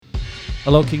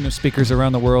Hello, Kingdom speakers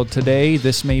around the world. Today,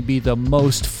 this may be the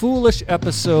most foolish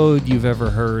episode you've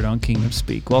ever heard on Kingdom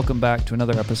Speak. Welcome back to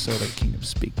another episode of Kingdom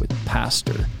Speak with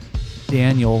Pastor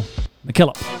Daniel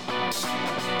McKillop.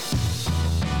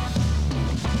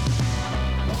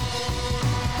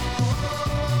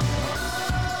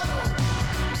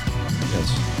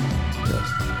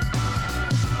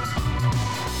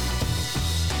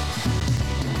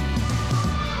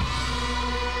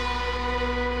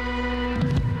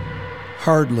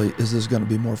 Hardly is this going to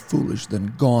be more foolish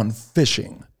than gone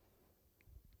fishing.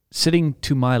 Sitting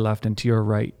to my left and to your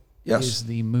right is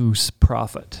the Moose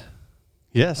Prophet.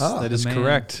 Yes, that is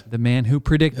correct. The man who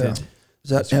predicted. Yeah. Is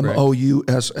that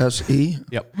M-O-U-S-S-E?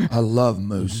 Yep. I love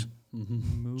mousse.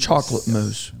 Mm-hmm. Chocolate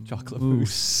mousse. Chocolate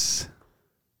Moose.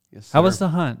 Yes, sir. How was the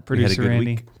hunt, producer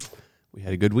Randy? We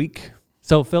had a good week.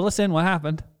 So fill us in. What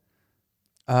happened?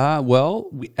 Give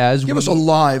us a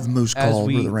live moose call,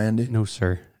 Brother Randy. No,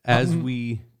 sir. As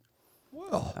we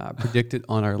predicted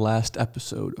on our last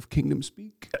episode of Kingdom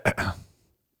Speak,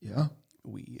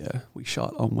 we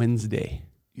shot on Wednesday.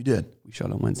 You did. We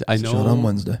shot on Wednesday. Shot on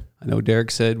Wednesday. I know Derek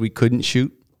said we couldn't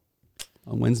shoot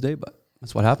on Wednesday, but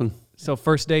that's what happened. So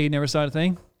first day, you never saw a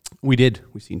thing? We did.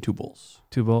 We seen two bulls.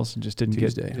 Two bulls and just didn't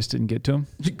get to them?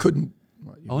 You couldn't.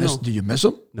 No. Did you miss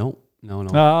them? No.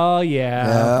 Oh,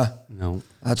 yeah. No.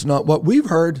 That's not what we've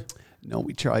heard. No,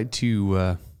 we tried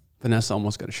to... Vanessa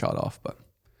almost got a shot off, but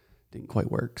didn't quite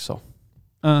work. So,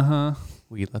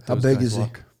 we let those How big guys is he?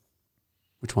 walk.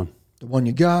 Which one? The one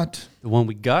you got? The one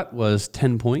we got was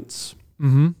 10 points.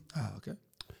 Mm-hmm. Oh, okay.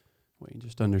 Weighing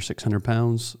just under 600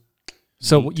 pounds.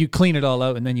 So you clean it all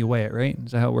out and then you weigh it, right?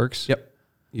 Is that how it works? Yep.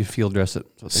 You field dress it.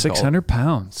 600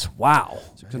 pounds. Wow.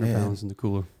 600 pounds in the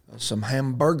cooler. Some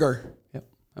hamburger. Yep.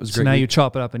 That was So great. now you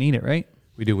chop it up and eat it, right?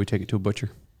 We do. We take it to a butcher.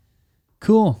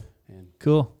 Cool. And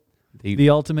Cool.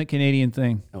 The ultimate Canadian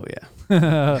thing. Oh,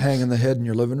 yeah. Hanging the head in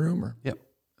your living room? Or? Yep.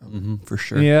 For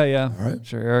sure. Yeah. All right.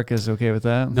 Sure, Erica's okay with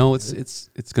that. No, it's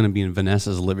going to be in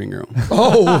Vanessa's living room.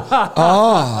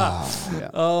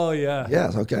 Oh, yeah.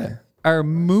 Yes, okay. Are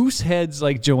moose heads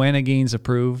like Joanna Gaines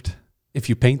approved? If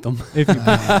you paint them. If you,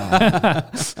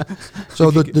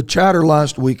 So the chatter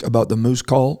last week about the moose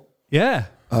call, yeah.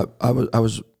 I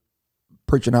was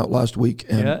preaching out last week,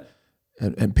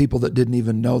 and people that didn't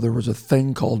even know there was a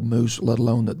thing called moose, let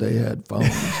alone that they had phones,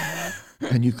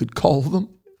 and you could call them.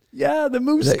 Yeah, the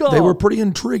moose call. They were pretty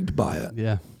intrigued by it.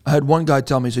 Yeah. I had one guy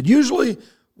tell me, he said, usually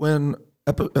when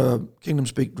Kingdom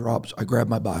Speak drops, I grab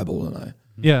my Bible and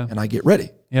I get ready.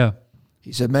 Yeah.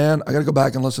 He said, man, I got to go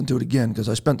back and listen to it again because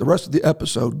I spent the rest of the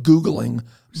episode Googling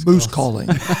moose calling.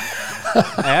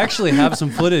 I actually have some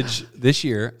footage this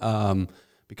year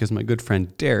because my good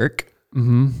friend Derek,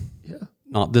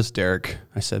 not this Derek,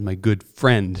 I said my good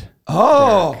friend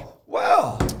Derek,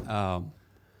 Wow.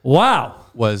 Wow.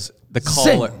 was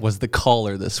the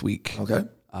caller this week. Okay.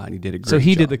 And he did a great So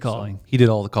he job. did the calling. He did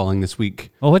all the calling this week.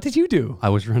 Well, what did you do? I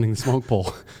was running the smoke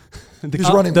pole. He was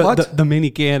running what? The mini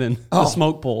cannon, the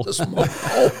smoke pole. The smoke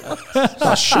pole.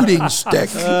 A shooting stick.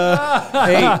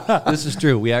 Hey, this is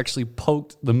true. We actually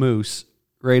poked the moose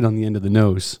right on the end of the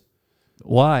nose.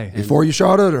 Why? Before you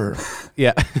shot it, or?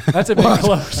 Yeah. That's a bit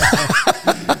close.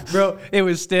 Bro, it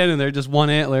was standing there, just one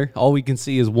antler. All we can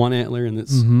see is one antler in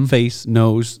its face,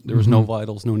 nose. There was no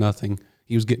vitals, no nothing.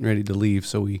 He was getting ready to leave,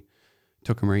 so we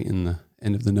took him right in the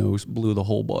end of the nose, blew the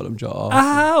whole bottom jaw off.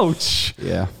 Ouch.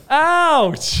 Yeah.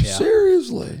 Ouch. Yeah.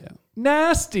 Seriously. Yeah.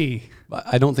 Nasty. But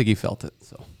I don't think he felt it,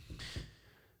 so.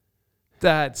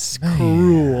 That's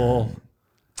cruel.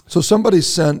 So somebody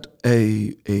sent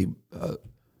a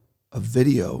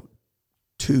video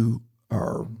to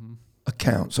our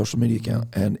account, social media account,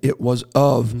 and it was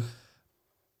of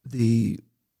the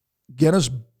Guinness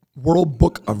World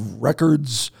Book of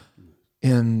Records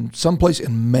in someplace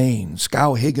in Maine,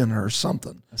 Skowhegan or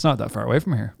something. It's not that far away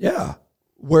from here. Yeah,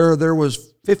 where there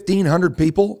was 1,500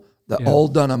 people that all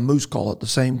done a moose call at the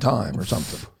same time or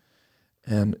something.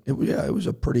 And it was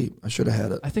a pretty. I should have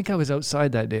had it. I think I was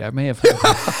outside that day. I may have had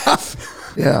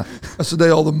Yeah, that's the day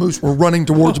all the moose were running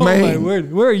towards Maine. My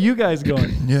word. Where are you guys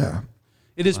going? Yeah.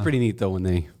 It is pretty neat, though, when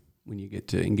you get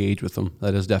to engage with them.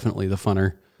 That is definitely the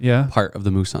funner Yeah. part of the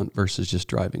moose hunt versus just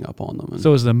driving up on them. And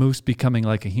So is the moose becoming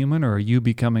like a human, or are you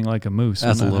becoming like a moose?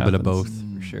 that's a when that little bit of happens?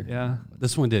 both, for sure. Yeah.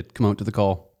 This one did come out to the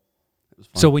call. It was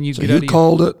fun. So when you So get out you of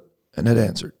called it, and it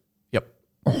answered. Yep.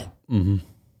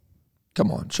 Come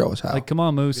on, show us how. like, come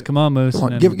on, moose, come on, moose. Come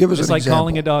on, and then give us it's an like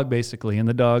calling a example. dog, basically, and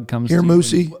the dog comes Here, to you.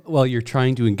 Moosey. Well, you're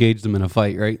trying to engage them in a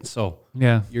fight, right? So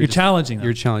Yeah. You're just- challenging them.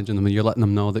 You're challenging them, and you're letting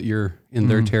them know that you're in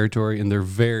their territory, and they're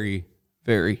very,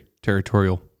 very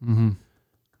territorial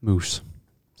moose.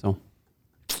 So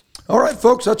All right,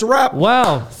 folks, that's a wrap.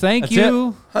 Wow. Thank That's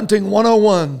you. Hunting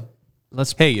 101.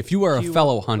 Hey, if you are a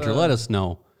fellow hunter, let us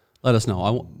know. Let us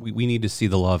know. We need to see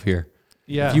the love here.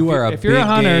 Yeah. If you are a if you're a big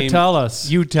hunter, game, tell us.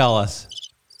 You tell us.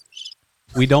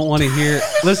 We don't want to hear.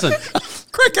 Listen,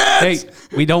 Crickets! hey,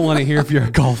 we don't want to hear if you're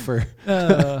a golfer.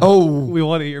 We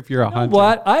want to hear if you're a hunter.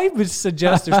 What? I would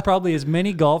suggest there's probably as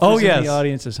many golfers in yes. the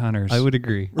audience as hunters. I would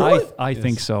agree. Really? I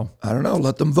think so. I don't know.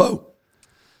 Let them vote.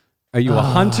 Are you a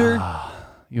hunter?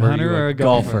 You hunter are you or a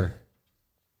golfer?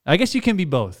 I guess you can be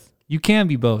both. You can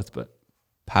be both, but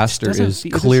Pastor Doesn't is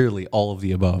feel- clearly all of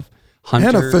the above. Hunter,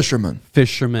 And a fisherman.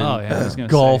 fisherman, oh yeah, I was gonna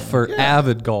golfer,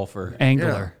 avid golfer, say,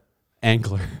 angler,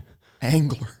 angler.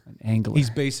 Angler. angler. He's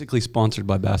basically sponsored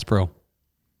by Bass Pro.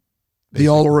 The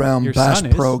all-around Your Bass son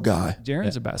is. Pro guy.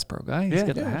 Jaron's a Bass Pro guy. He's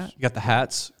got the hat. You got the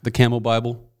hats, the camo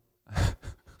Bible.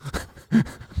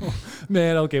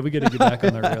 Man, okay, we got to get back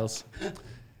on the rails.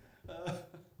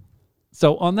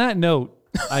 So on that note,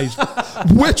 I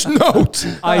Which note?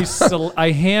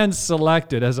 I hand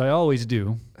selected, as I always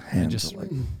do.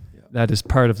 That is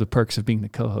part of the perks of being the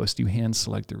co-host. You hand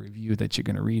select the review that you're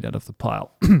going to read out of the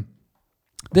pile.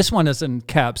 This one is in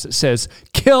caps. It says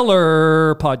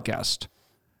 "Killer Podcast"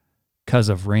 because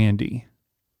of Randy.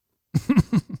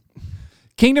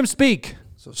 Kingdom Speak.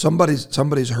 So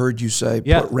somebody's heard you say,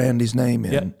 Yeah. put Randy's name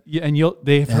in. Yeah, and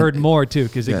they've heard more too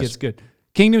because it gets good.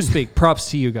 Kingdom Speak. Props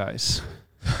to you guys.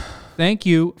 Thank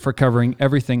you for covering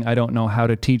everything I don't know how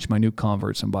to teach my new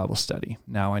converts in Bible study.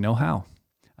 Now I know how.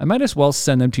 I might as well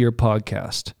send them to your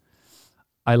podcast.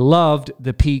 I loved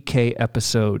the PK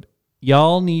episode.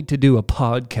 Y'all need to do a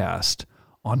podcast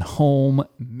on home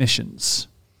missions.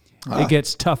 It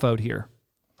gets tough out here.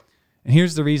 And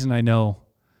here's the reason I know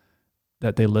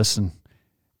that they listen.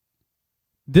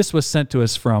 This was sent to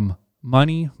us from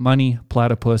Money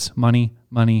Platypus, Money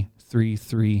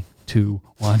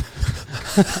 3321.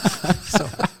 So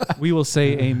we will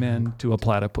say amen to a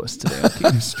platypus today.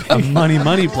 A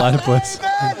money platypus.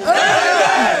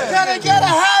 Can I get a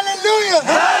hallelujah?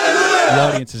 The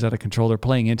audience is out of control. They're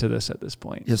playing into this at this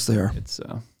point. Yes, they are. It's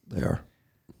They are.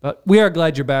 but we are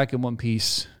glad you're back in one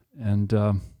piece, and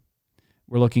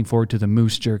we're looking forward to the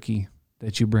moose jerky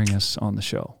that you bring us on the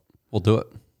show. We'll do it.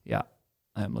 Yeah,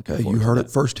 I'm looking Okay, forward. you to heard that.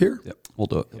 it first here. Yep, we'll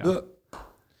do it. Yeah.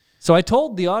 So I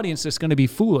told the audience it's going to be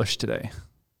foolish today.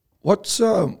 What's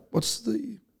the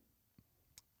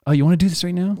Oh, you want to do this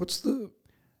right now?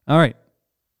 All right.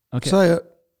 Okay. say it?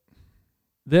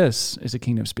 This is a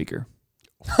Kingdom Speaker.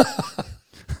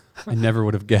 I never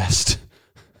would have guessed.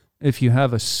 If you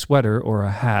have a sweater or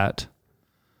a hat,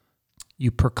 you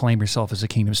proclaim yourself as a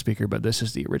Kingdom Speaker, but this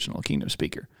is the original Kingdom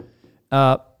Speaker.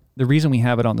 The reason we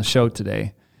have it on the show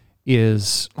today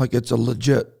is Like it's a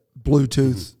legit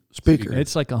Bluetooth speaker.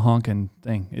 it's like a honking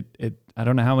thing. It I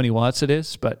don't know how many watts it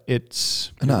is, but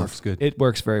it's Enough. Works good. it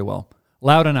works very well.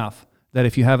 Loud enough that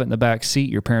if you have it in the back seat,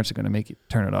 your parents are going to make you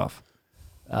turn it off.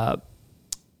 The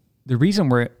reason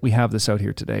we have this out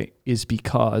here today is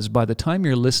because by the time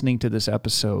you're listening to this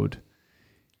episode,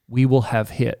 we will have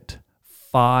hit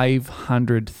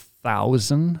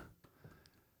 500,000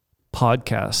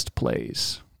 podcast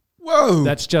plays. Whoa.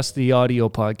 That's just the audio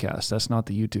podcast. That's not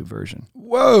the YouTube version.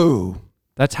 Whoa.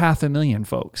 That's 500,000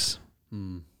 folks.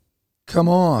 Come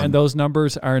on. And those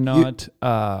numbers are not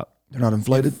They're not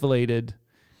inflated? inflated.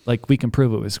 Like we can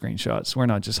prove it with screenshots. We're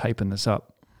not just hyping this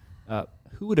up.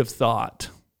 Who would have thought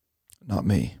Not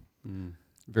me.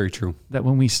 Very true. that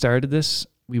when we started this,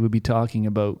 we would be talking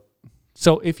about.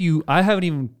 So if you, I haven't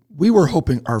even. We were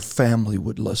hoping our family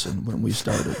would listen when we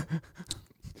started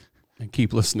And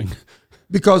keep listening.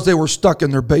 because they were stuck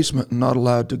in their basement and not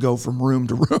allowed to go from room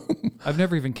to room. I've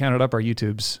never even counted up our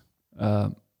YouTubes.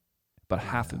 About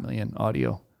 500,000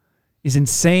 audio is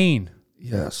insane.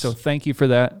 Yes. So thank you for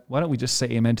that. Why don't we just say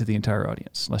amen to the entire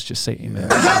audience? Let's just say amen.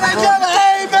 Can I get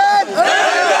an amen?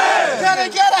 Can I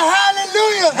get a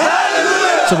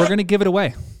hallelujah? So we're going to give it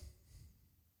away.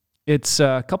 It's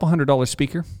a couple $100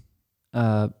 speaker.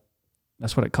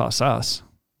 That's what it costs us.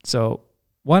 So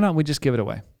why not we just give it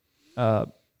away?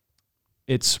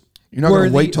 It's You're not going worthy-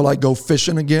 to wait till I go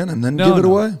fishing again and then No, give it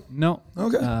no, away? No.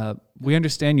 Okay. We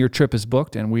understand your trip is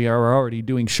booked, and we are already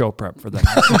doing show prep for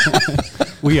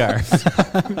that. We are.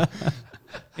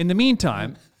 In the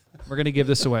meantime, we're going to give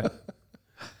this away.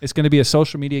 It's going to be a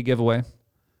social media giveaway,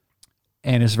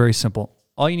 and it's very simple.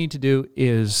 All you need to do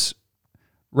is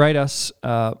write us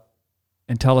and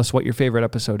tell us what your favorite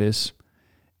episode is,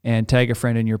 and tag a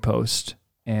friend in your post,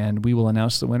 and we will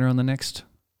announce the winner on the next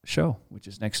show, which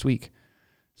is next week.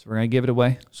 So we're going to give it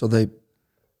away. So they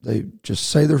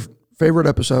just say their favorite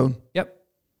episode Yep.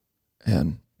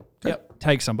 and Yep.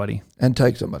 Tag somebody.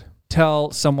 take somebody.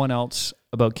 tell someone else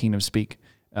about Kingdom Speak.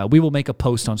 We will make a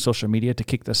post on social media to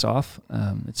kick this off.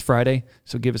 It's Friday,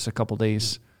 so give us a couple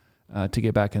days to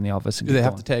get back in the office. And Do they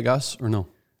have to tag us or no?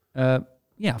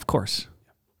 Yeah, of course.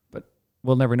 But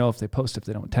we'll never know if they post if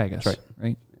they don't tag us. That's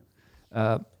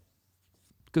right?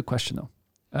 Good question,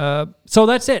 though. So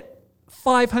that's it.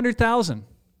 500,000.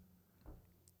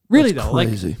 Really, That's though?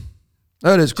 crazy.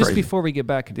 That is Just crazy. before we get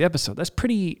back into the episode, that's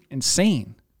pretty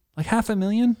insane. Like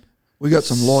 500,000? We got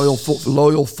some loyal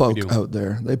folk do. out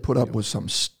there. They put up with some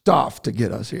stuff to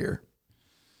get us here.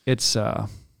 It's, I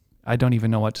don't even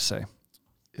know what to say.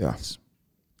 Yeah.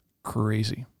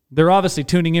 Crazy. They're obviously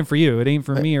tuning in for you. It ain't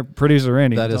for me or producer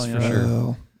Randy. That I'm is telling for you sure.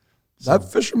 Well,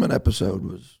 that fisherman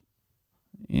episode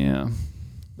Yeah.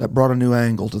 that brought a new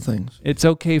angle to things. It's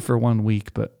okay for 1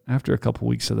 week, but after a couple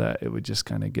weeks of that, it would just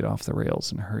kind of get off the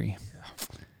rails in a hurry.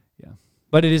 Yeah.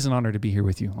 But it is an honor to be here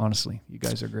with you, honestly. You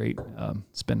guys are great.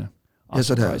 It's been an awesome Yes,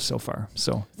 it ride has. so far.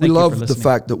 So We thank you love for the listening.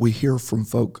 fact that we hear from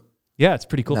folk Yeah, it's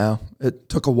pretty cool. now. It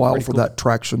took a while Pretty for cool. that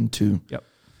traction to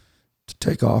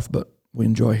take off, but we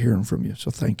enjoy hearing from you. So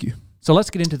thank you. So let's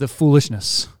get into the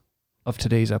foolishness of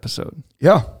today's episode.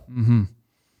 Yeah. Mm-hmm.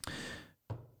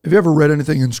 Have you ever read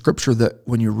anything in Scripture that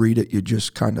when you read it, you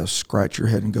just kind of scratch your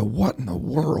head and go, what in the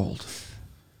world?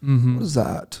 Mm-hmm. What is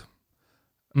that?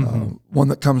 One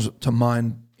that comes to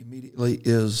mind immediately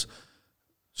is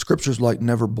Scriptures like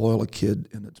never boil a kid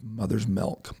in its mother's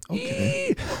milk.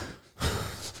 Okay.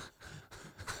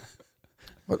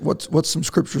 What's some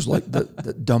Scriptures like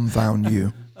that dumbfound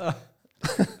you?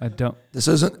 I don't. This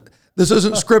isn't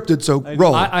scripted, so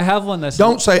roll. I have one that's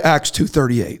Don't say Acts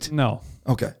 2:38. No.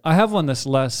 Okay. I have one that's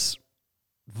less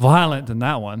violent than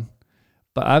that one.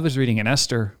 But I was reading in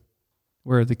Esther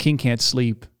where the king can't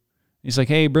sleep. He's like,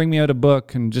 hey, bring me out a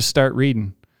book and just start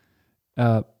reading.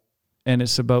 And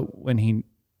it's about when he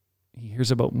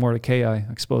hears about Mordecai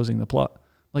exposing the plot.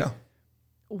 Like, Yeah.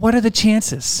 what are the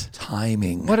chances?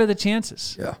 Timing. What are the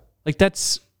chances? Yeah. Like,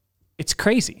 it's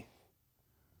crazy.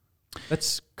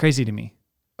 That's crazy to me.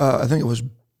 I think it was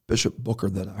Bishop Booker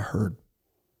that I heard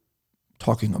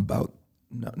talking about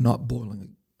not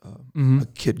boiling a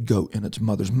kid goat in its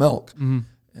mother's milk. Mm-hmm.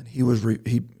 And he was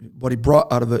what he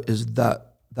brought out of it is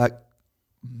that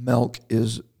milk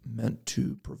is meant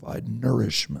to provide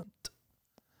nourishment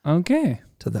Okay.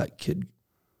 to that kid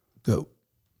goat.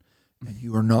 And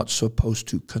you are not supposed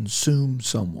to consume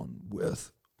someone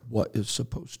with what is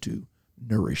supposed to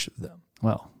nourish them.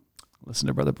 Well, listen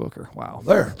to Brother Booker. Wow.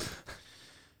 There.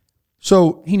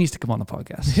 So, He needs to come on the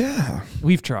podcast. yeah.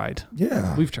 We've tried.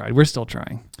 Yeah. We've tried. We're still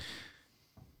trying.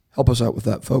 Help us out with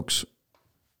that, folks.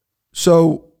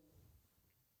 So,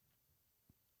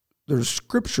 there's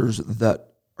scriptures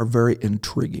that are very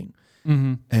intriguing.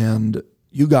 Mm-hmm. And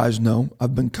you guys know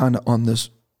I've been kind of on this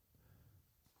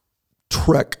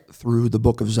trek through the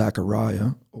book of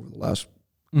Zechariah over the last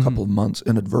couple of months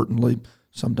inadvertently.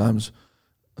 Sometimes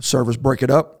servers break it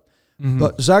up.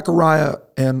 But Zechariah,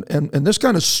 and this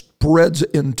kind of spreads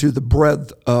into the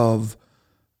breadth of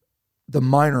the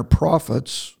minor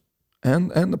prophets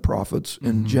and the prophets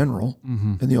in general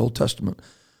in the Old Testament.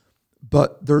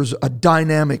 But there's a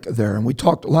dynamic there. And we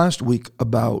talked last week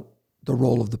about the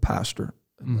role of the pastor,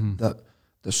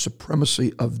 the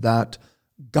supremacy of that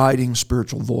guiding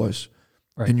spiritual voice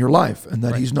in your life, and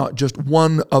that he's not just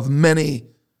one of many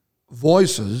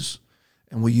voices.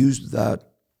 And we used that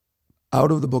out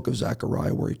of the book of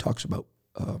Zechariah, where he talks about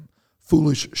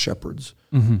foolish shepherds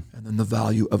and then the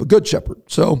value of a good shepherd.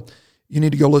 So you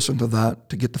need to go listen to that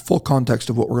to get the full context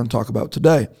of what we're going to talk about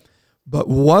today. But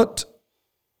what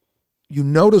you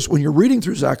notice when you're reading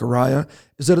through Zechariah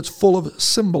is that it's full of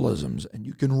symbolisms, and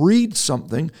you can read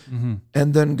something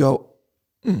and then go,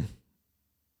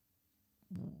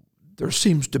 there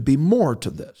seems to be more to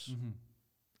this.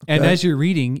 And Okay. as you're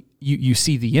reading, you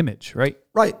see the image, right?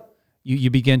 Right. You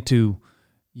begin to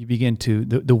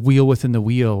the wheel within the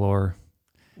wheel, or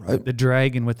Right. the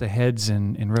dragon with the heads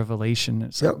in Revelation.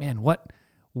 It's like, Yep. man,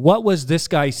 what was this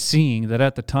guy seeing that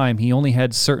at the time he only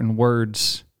had certain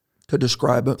words To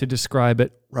describe it. to describe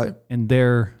it Right. in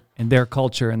their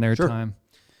culture and their Sure. time?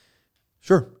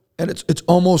 Sure. And it's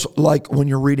almost like when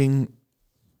you're reading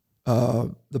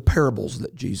the parables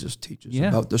that Jesus teaches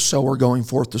about the sower going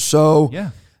forth to sow.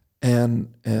 Yeah.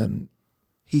 And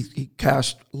he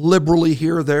casts liberally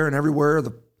here, there, and everywhere.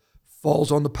 The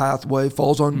falls on the pathway,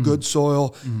 falls on good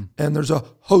soil, and there's a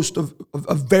host of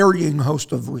a varying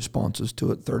host of responses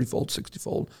to it: 30-fold,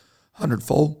 60-fold,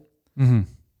 100-fold.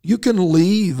 You can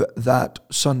leave that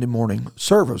Sunday morning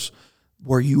service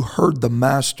where you heard the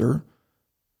master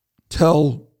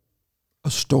tell a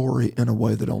story in a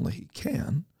way that only he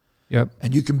can, Yep.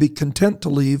 And you can be content to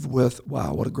leave with,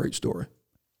 wow, what a great story.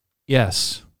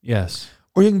 Yes.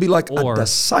 Or you can be like Or- a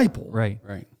disciple Right.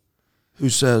 who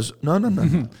says, no,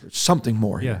 there's something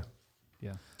more here.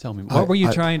 Yeah. Tell me more. What were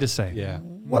you trying to say? Yeah.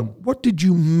 What did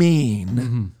you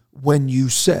mean when you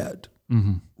said,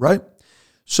 right?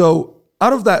 So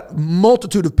out of that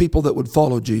multitude of people that would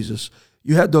follow Jesus,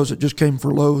 you had those that just came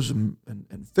for loaves and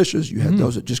fishes. You had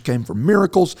those that just came for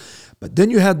miracles. But then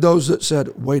you had those that said,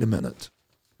 wait a minute.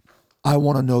 I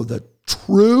want to know the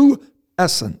true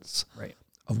essence Right.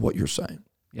 of what you're saying.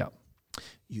 Yeah.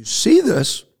 You see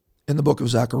this in the book of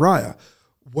Zechariah,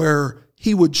 where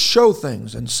he would show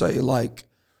things and say, like,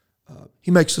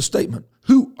 he makes the statement,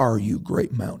 who are you,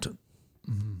 great mountain?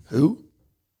 Who?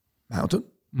 Mountain?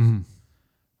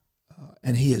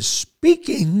 And he is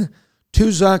speaking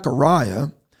to Zechariah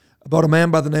about a man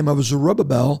by the name of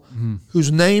Zerubbabel,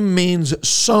 whose name means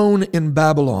sown in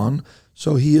Babylon.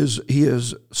 So he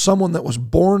is someone that was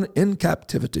born in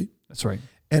captivity That's right.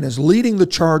 and is leading the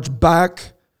charge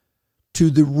back to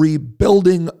the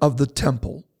rebuilding of the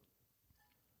temple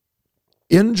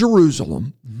in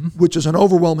Jerusalem, which is an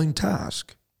overwhelming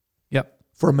task Yep.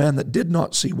 for a man that did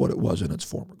not see what it was in its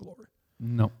former glory.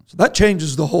 No. So that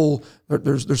changes the whole.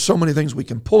 There's so many things we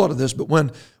can pull out of this, but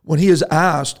when he is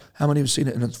asked how many have seen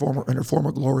it in her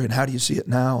former glory, and how do you see it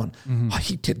now, and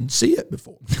he didn't see it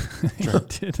before. He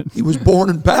didn't. He was born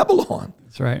in Babylon.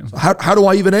 That's right. So how do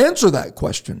I even answer that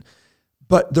question?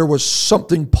 But there was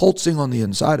something pulsing on the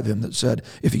inside of him that said,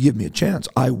 if you give me a chance,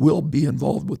 I will be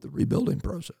involved with the rebuilding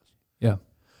process. Yeah.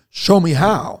 Show me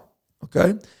how,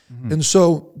 okay? And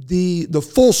so the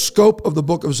full scope of the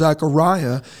book of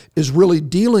Zechariah is really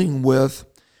dealing with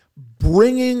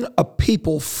bringing a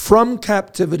people from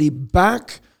captivity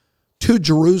back to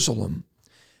Jerusalem.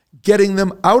 Getting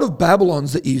them out of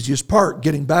Babylon's the easiest part.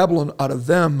 Getting Babylon out of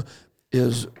them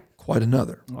is quite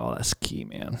another. Oh, that's key,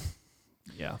 man.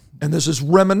 Yeah. And this is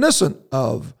reminiscent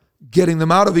of getting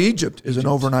them out of Egypt is an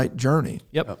overnight journey.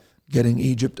 Yep. Getting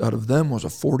Egypt out of them was a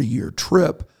 40-year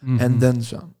trip and then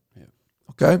some.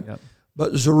 Okay? Yep.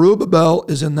 But Zerubbabel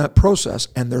is in that process,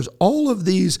 and there's all of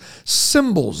these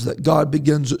symbols that God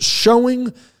begins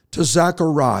showing to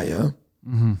Zechariah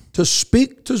to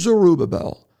speak to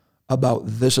Zerubbabel about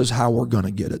this is how we're going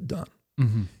to get it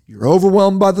done. You're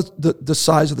overwhelmed by the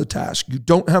size of the task. You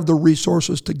don't have the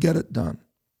resources to get it done.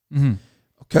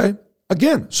 Okay?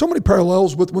 Again, so many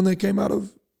parallels with when they came out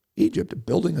of Egypt,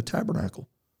 building a tabernacle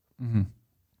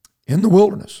in the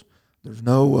wilderness. There's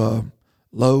no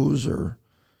Lowe's or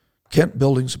Kent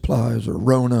Building Supplies or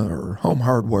Rona or Home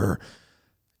Hardware.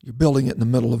 You're building it in the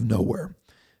middle of nowhere.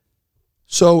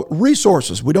 So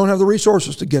resources, we don't have the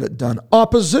resources to get it done.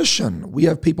 Opposition, we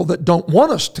have people that don't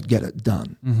want us to get it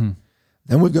done.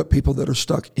 Then we've got people that are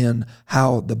stuck in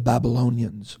how the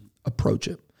Babylonians approach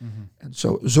it. And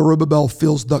so Zerubbabel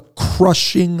feels the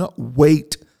crushing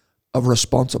weight of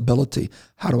responsibility.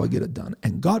 How do I get it done?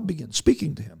 And God begins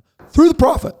speaking to him through the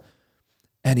prophet.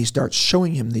 And he starts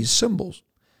showing him these symbols.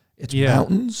 It's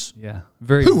mountains. Yeah.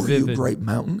 Very Who are vivid. you, great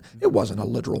mountain? It wasn't a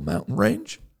literal mountain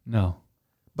range, No.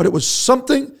 but it was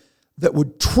something that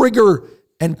would trigger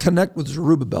and connect with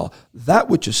Zerubbabel, that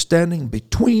which is standing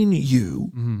between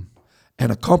you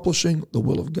and accomplishing the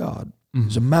will of God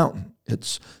is a mountain.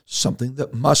 It's something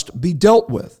that must be dealt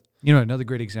with. You know, another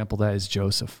great example of that is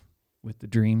Joseph with the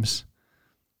dreams.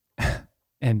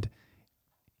 And,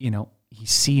 you know, he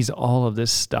sees all of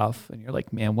this stuff and you're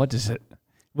like, man, what does it,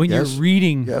 when you're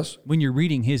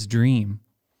reading his dream,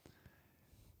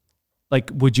 like,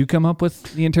 would you come up with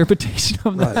the interpretation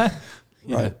of that?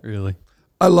 Right. Really.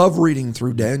 I love reading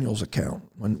through Daniel's account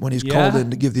when he's called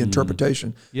in to give the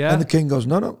interpretation. Yeah. And the king goes,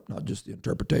 no, not just the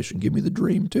interpretation. Give me the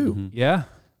dream too. Yeah.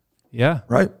 Yeah.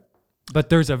 Right? But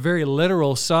there's a very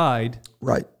literal side.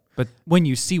 Right. But when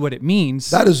you see what it means,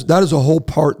 That is a whole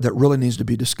part that really needs to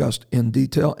be discussed in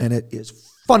detail, and it is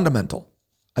fundamental.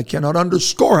 I cannot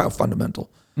underscore how fundamental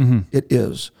it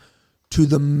is to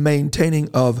the maintaining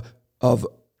of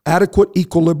adequate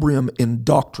equilibrium in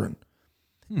doctrine,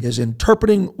 is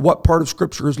interpreting what part of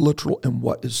Scripture is literal and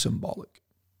what is symbolic,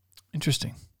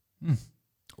 interesting.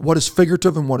 what is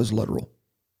figurative and what is literal.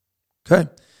 Okay?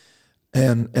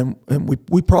 And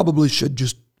we probably should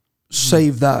just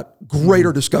save that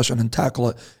greater discussion and tackle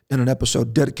it in an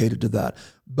episode dedicated to that.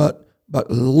 But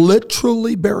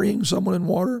literally burying someone in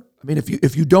water, I mean,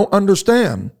 if you don't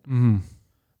understand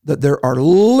that there are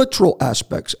literal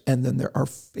aspects and then there are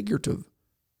figurative,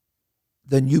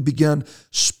 then you begin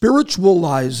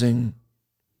spiritualizing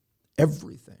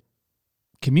everything.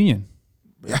 Communion,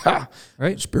 Yeah.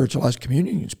 right? Spiritualize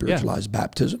communion, you can spiritualize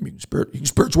baptism, you can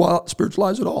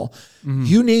spiritualize it all.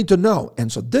 You need to know.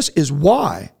 And so this is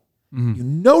why You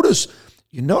notice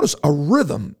a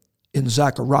rhythm in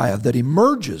Zechariah that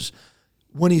emerges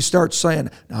when he starts saying,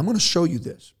 now I'm going to show you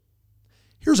this.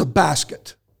 Here's a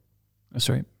basket. That's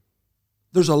right.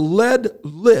 There's a lead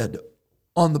lid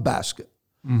on the basket.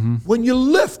 When you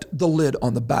lift the lid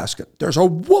on the basket, there's a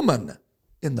woman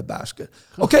in the basket.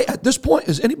 Okay, at this point,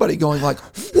 is anybody going like,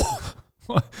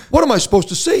 what am I supposed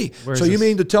to see? So you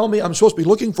mean to tell me I'm supposed to be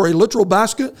looking for a literal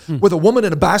basket with a woman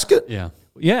in a basket? Yeah.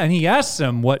 Yeah, and he asks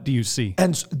them, what do you see?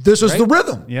 And this is the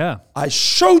rhythm. Yeah, I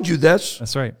showed you this.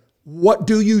 that's right. What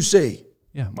do you see?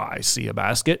 Yeah, well, I see a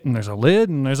basket, and there's a lid,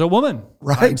 and there's a woman.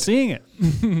 Right. I'm seeing it.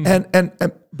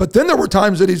 But then there were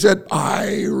times that he said,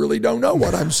 I really don't know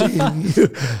what I'm seeing.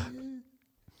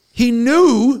 He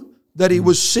knew that he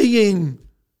was seeing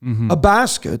a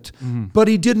basket, but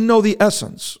he didn't know the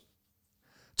essence.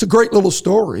 It's a great little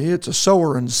story. It's a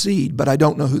sower and seed, but I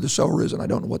don't know who the sower is and I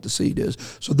don't know what the seed is.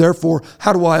 So therefore,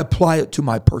 how do I apply it to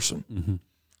my person?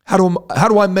 How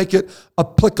do I make it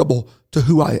applicable to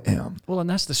who I am? Well, and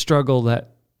that's the struggle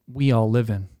that we all live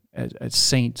in as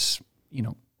saints,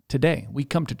 today. We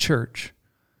come to church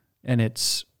and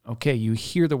it's, okay, you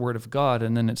hear the word of God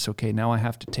and then it's okay, now I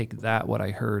have to take what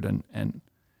I heard and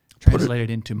translate it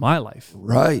into my life.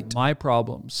 Right. My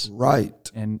problems.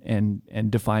 Right. And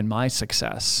define my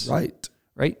success. Right.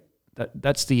 Right?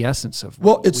 That's the essence of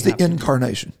Well, it's the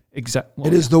incarnation. Exactly.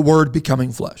 It is the word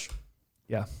becoming flesh.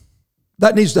 Yeah.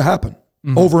 That needs to happen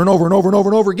over and over and over and over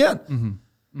and over again.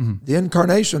 The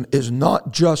incarnation is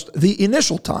not just the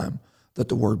initial time that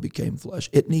the word became flesh.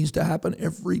 It needs to happen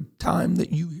every time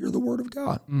that you hear the word of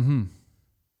God.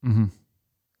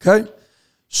 Okay?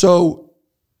 So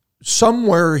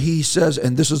somewhere he says,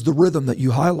 and this is the rhythm that you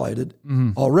highlighted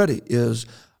already, is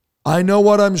I know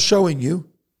what I'm showing you.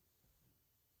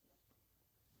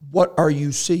 What are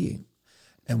you seeing?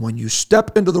 And when you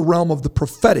step into the realm of the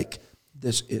prophetic,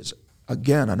 this is,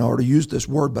 again, I already used this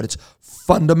word, but it's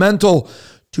fundamental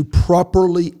to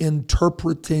properly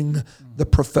interpreting the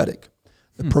prophetic.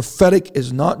 The prophetic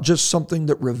is not just something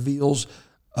that reveals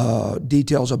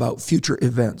details about future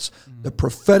events. The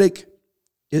prophetic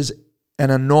is an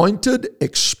anointed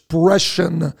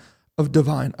expression of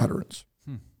divine utterance.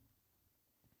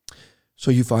 So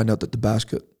you find out that the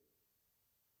basket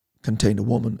contained a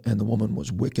woman, and the woman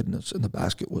was wickedness, and the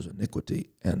basket was iniquity.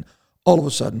 And all of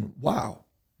a sudden, wow,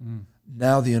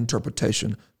 now the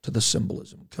interpretation to the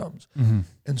symbolism comes.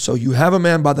 And so you have a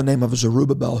man by the name of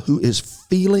Zerubbabel who is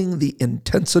feeling the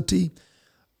intensity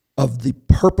of the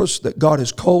purpose that God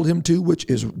has called him to, which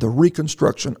is the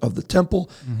reconstruction of the temple.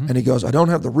 And he goes, I don't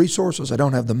have the resources. I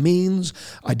don't have the means.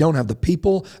 I don't have the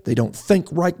people. They don't think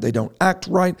right. They don't act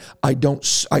right. I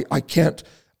can't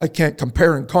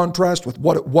compare and contrast with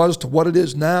what it was to what it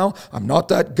is now. I'm not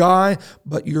that guy,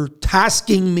 but you're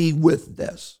tasking me with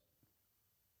this.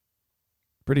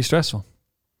 Pretty stressful.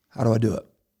 How do I do it?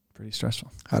 Pretty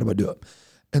stressful. How do I do it?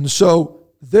 And so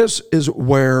this is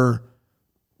where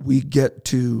we get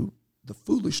to the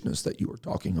foolishness that you were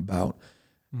talking about,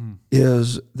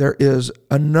 is there is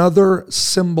another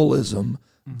symbolism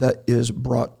that is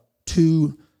brought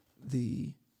to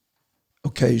the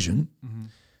occasion,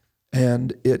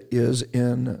 and it is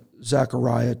in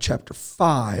Zechariah chapter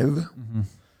 5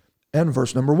 and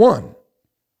verse number 1.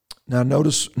 Now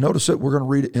notice it. We're going to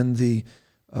read it in the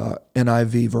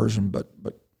NIV version, but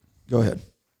go ahead.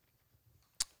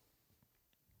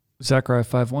 Zechariah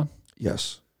 5:1.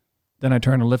 Yes. Then I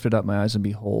turned and lifted up my eyes, and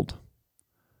behold,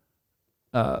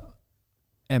 a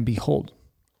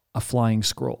flying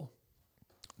scroll.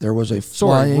 There was a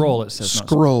flying roll, it says,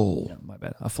 scroll. Yeah, my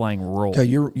bad. A flying roll. Okay,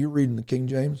 you're reading the King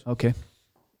James? Okay.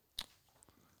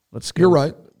 Let's go. You're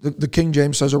right. The King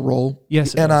James says a roll.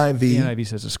 Yes. The NIV, The NIV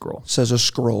says a scroll. says a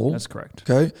scroll. That's correct.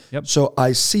 Okay. Yep. So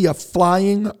I see a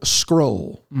flying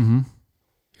scroll.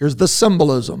 Here's the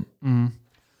symbolism. Now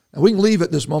we can leave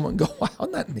at this moment and go, wow,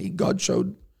 isn't that neat? God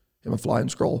showed him a flying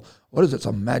scroll. What is it? It's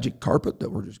a magic carpet that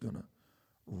we're just going to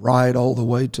ride all the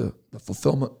way to the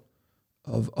fulfillment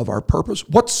of our purpose.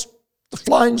 What's the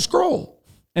flying scroll?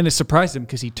 And it surprised him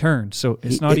because he turned. So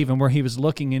it's not even where he was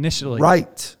looking initially.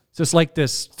 Right. So it's like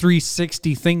this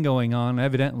 360 thing going on,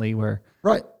 evidently, where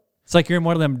Right. it's like you're in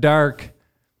one of them dark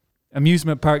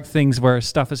amusement park things where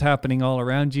stuff is happening all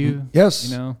around you. Yes.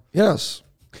 You know? Yes.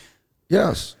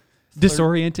 Yes.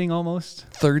 Disorienting almost.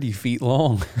 30 feet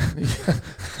long.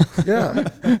 Yeah.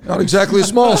 Not exactly a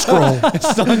small scroll.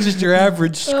 It's not just your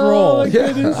average scroll.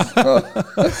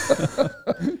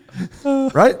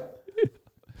 Right?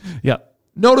 Yeah.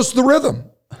 Notice the rhythm.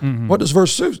 What does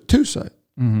verse 2 say?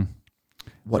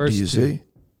 What Verse do you 2. see?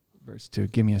 Verse 2.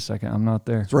 Give me a second. I'm not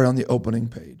there. It's right on the opening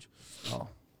page. Oh.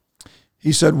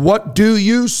 He said, what do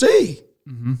you see?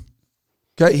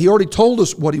 Okay, he already told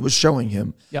us what he was showing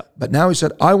him. Yep. But now he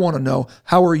said, I want to know,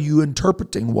 how are you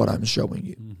interpreting what I'm showing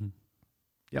you?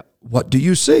 Yep. What do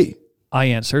you see? I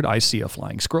answered, I see a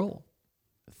flying scroll,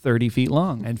 30 feet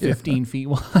long and 15 feet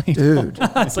wide. Dude.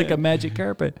 It's like a magic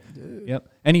carpet. Yep.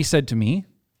 And he said to me,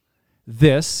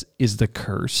 this is the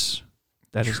curse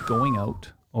that is going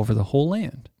out over the whole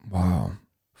land. Wow.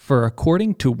 For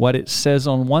according to what it says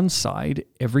on one side,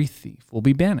 every thief will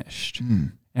be banished.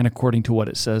 And according to what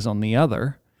it says on the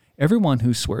other, everyone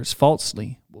who swears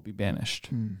falsely will be banished.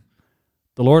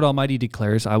 The Lord Almighty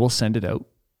declares, I will send it out,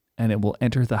 and it will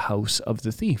enter the house of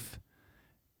the thief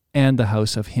and the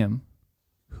house of him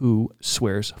who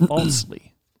swears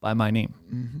falsely by my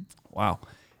name. Wow.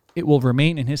 It will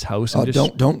remain in his house. And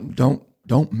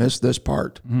Don't miss this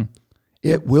part.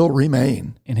 It will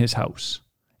remain in his house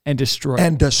and destroy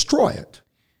it.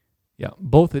 Yeah,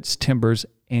 both its timbers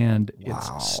and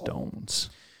its stones.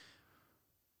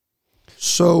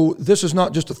 So this is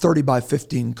not just a 30 by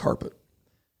 15 carpet.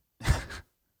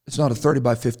 It's not a 30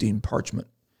 by 15 parchment.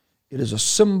 It is a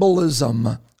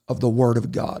symbolism of the Word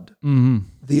of God.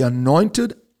 The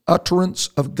anointed utterance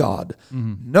of God.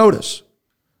 Notice,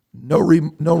 no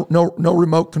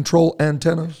remote control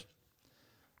antennas,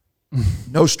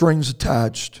 no strings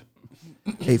attached,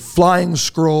 a flying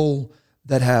scroll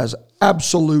that has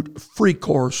absolute free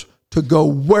course to go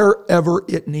wherever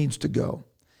it needs to go.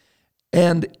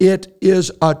 And it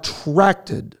is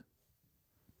attracted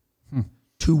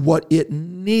to what it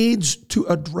needs to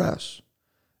address.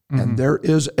 And there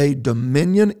is a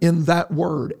dominion in that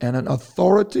word and an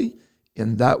authority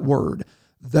in that word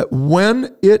that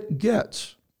when it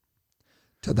gets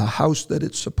to the house that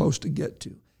it's supposed to get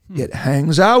to, it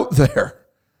hangs out there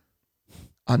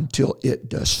until it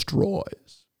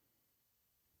destroys.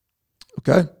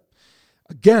 Okay?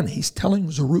 Again, he's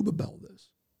telling Zerubbabel this.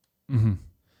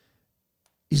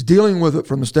 He's dealing with it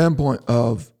from the standpoint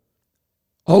of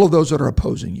all of those that are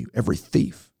opposing you, every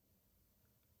thief,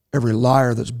 every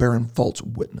liar that's bearing false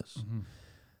witness.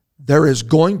 There is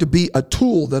going to be a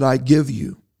tool that I give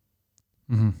you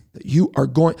that you are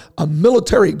going, a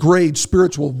military grade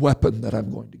spiritual weapon that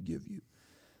I'm going to give you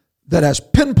that has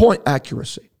pinpoint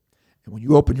accuracy. And when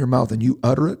you open your mouth and you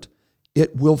utter it,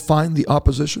 it will find the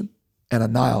opposition and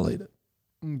annihilate it.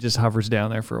 Just hovers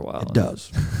down there for a while. It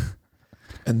does.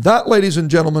 And that, ladies and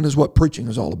gentlemen, is what preaching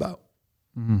is all about.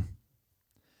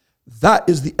 That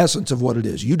is the essence of what it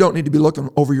is. You don't need to be looking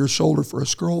over your shoulder for a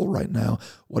scroll right now.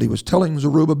 What he was telling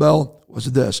Zerubbabel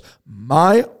was this: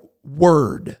 my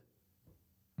word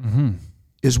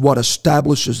is what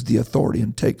establishes the authority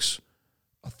and takes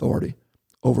authority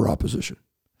over opposition.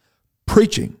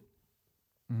 Preaching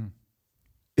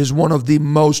is one of the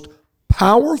most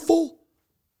powerful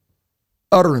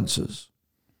utterances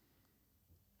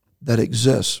that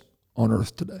exists on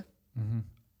earth today.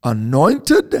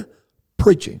 Anointed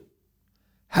preaching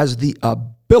has the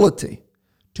ability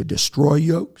to destroy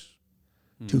yokes,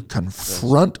 to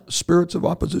confront spirits of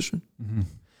opposition.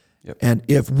 And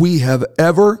if we have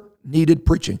ever needed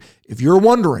preaching, if you're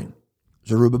wondering,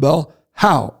 Zerubbabel,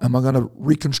 how am I going to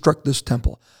reconstruct this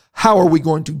temple? How are we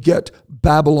going to get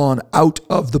Babylon out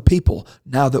of the people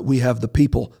now that we have the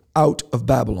people out of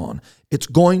Babylon? It's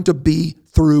going to be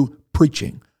through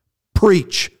preaching.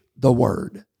 Preach the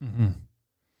word.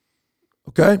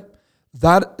 Okay?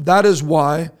 That is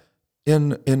why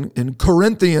in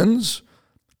Corinthians,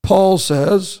 Paul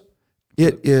says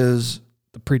it is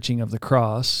The preaching of the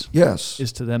cross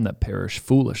is to them that perish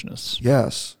foolishness.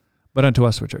 Yes. But unto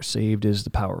us which are saved is the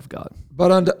power of God.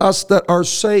 But unto us that are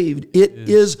saved, it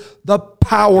is the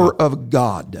power of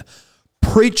God.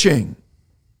 Preaching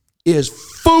is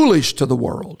foolish to the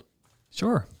world.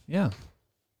 Sure, yeah.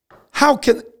 How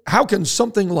can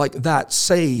something like that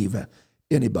save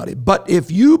anybody? But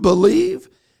if you believe,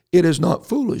 it is not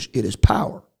foolish, it is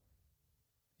power.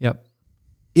 Yep.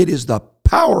 It is the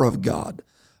power of God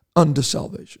unto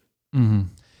salvation.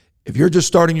 If you're just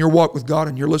starting your walk with God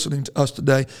and you're listening to us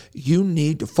today, you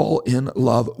need to fall in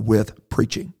love with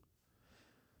preaching.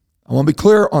 I want to be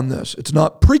clear on this. It's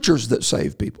not preachers that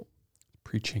save people.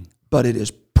 Preaching. But it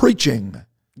is preaching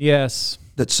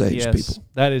that saves people.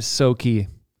 That is so key.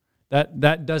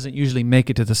 That doesn't usually make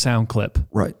it to the sound clip.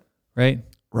 Right. Right?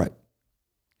 Right.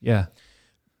 Yeah.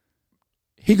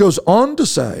 He goes on to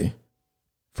say,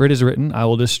 for it is written, I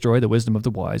will destroy the wisdom of the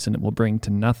wise, and it will bring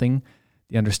to nothing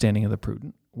the understanding of the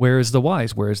prudent. Where is the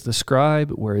wise? Where is the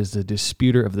scribe? Where is the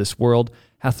disputer of this world?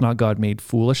 Hath not God made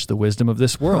foolish the wisdom of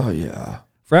this world? Oh, yeah.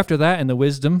 For after that, in the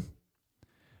wisdom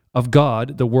of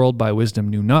God, the world by wisdom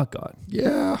knew not God.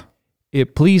 Yeah.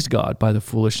 It pleased God by the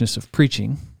foolishness of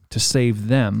preaching to save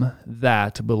them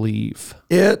that believe.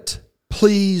 It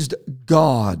pleased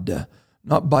God,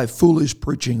 not by foolish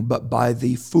preaching, but by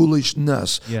the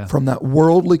foolishness from that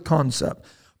worldly concept.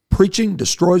 Preaching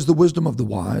destroys the wisdom of the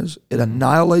wise. It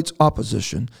annihilates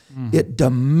opposition. It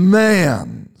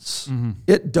demands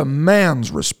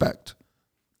respect.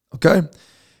 Okay?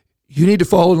 You need to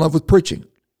fall in love with preaching.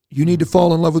 You need to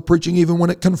fall in love with preaching even when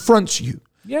it confronts you.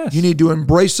 Yes. You need to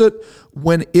embrace it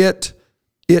when it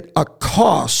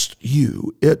accosts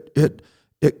you. It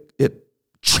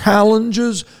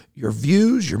challenges your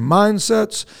views, your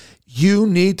mindsets. You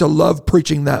need to love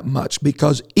preaching that much,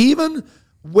 because even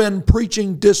when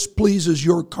preaching displeases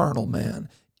your carnal man,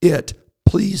 it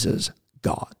pleases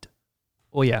God.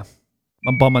 Oh, yeah.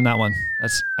 I'm bum on that one.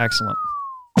 That's excellent.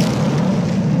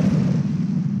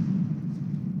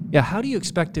 Yeah, how do you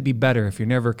expect to be better if you're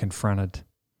never confronted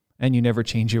and you never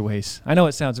change your ways? I know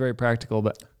it sounds very practical,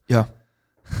 but... Yeah.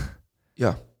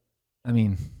 I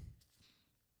mean,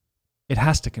 it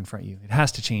has to confront you. It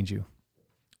has to change you.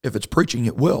 If it's preaching,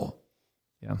 it will.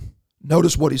 Yeah.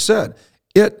 Notice what he said.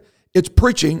 It's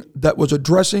preaching that was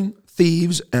addressing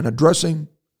thieves and addressing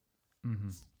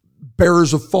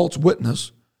bearers of false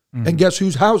witness. And guess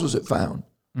whose houses it found?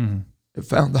 It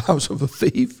found the house of a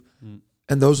thief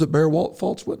and those that bear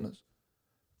false witness.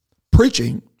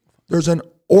 Preaching, there's an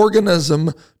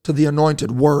organism to the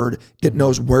anointed word. It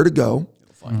knows where to go.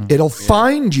 It'll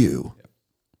find you.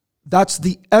 That's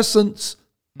the essence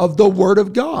of the word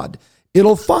of God.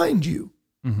 It'll find you.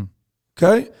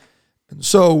 Okay? And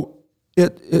so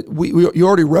you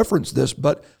already referenced this,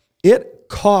 but it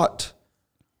caught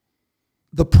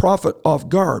the prophet off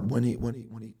guard when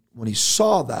he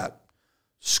saw that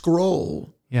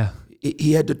scroll. Yeah.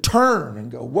 He had to turn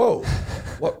and go, whoa,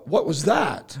 what was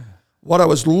that? What I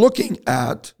was looking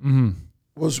at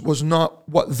was not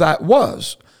what that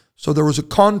was. So there was a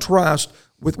contrast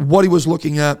with what he was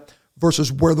looking at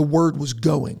versus where the word was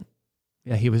going.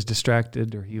 Yeah, he was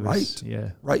distracted, or he was... Right.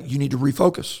 Yeah. Right. You need to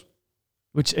refocus.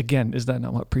 Which, again, is that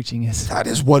not what preaching is? That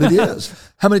is what it is.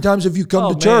 How many times have you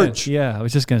come to church? Yeah, I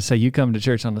was just going to say, you come to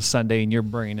church on a Sunday and your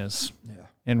brain is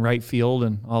in right field,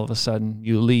 and all of a sudden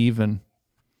you leave and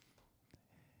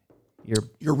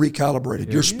you're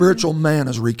recalibrated. Your spiritual man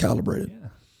is recalibrated.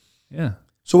 Yeah.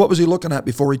 So what was he looking at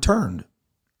before he turned?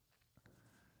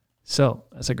 So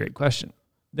that's a great question.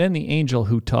 Then the angel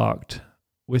who talked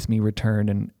with me returned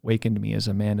and wakened me as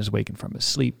a man is wakened from his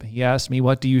sleep. He asked me,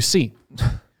 "What do you see?"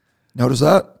 Notice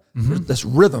that? This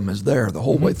rhythm is there the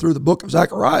whole way through the book of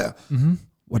Zechariah.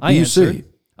 What do you see?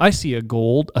 I see a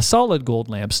solid gold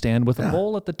lampstand with a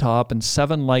bowl at the top and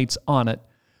 7 lights on it,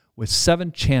 with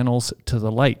 7 channels to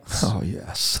the lights. Oh,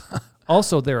 yes.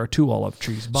 Also, there are 2 olive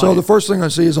trees by So it. the first thing I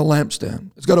see is a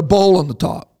lampstand. It's got a bowl on the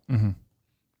top. And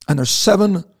there's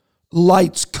 7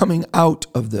 lights coming out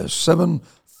of this, 7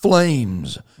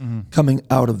 flames coming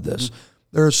out of this.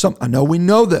 There's some, I know we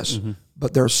know this,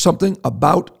 but there's something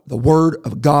about the word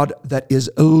of God that is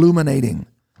illuminating.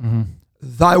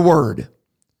 Thy word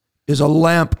is a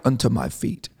lamp unto my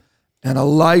feet and a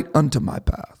light unto my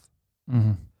path.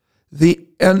 The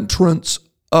entrance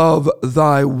of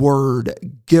thy word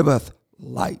giveth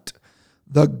light.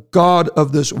 The God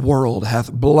of this world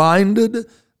hath blinded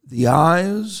the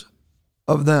eyes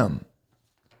of them.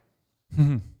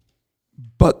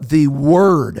 But the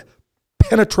word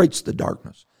penetrates the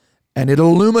darkness, and it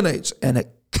illuminates, and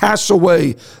it casts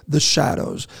away the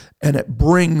shadows, and it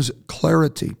brings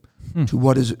clarity to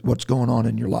what's going on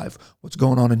in your life, what's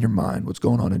going on in your mind, what's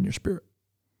going on in your spirit.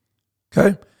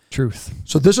 Okay? Truth.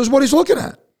 So this is what he's looking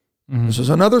at. This is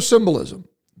another symbolism.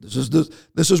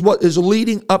 This is what is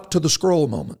leading up to the scroll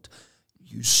moment.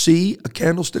 You see a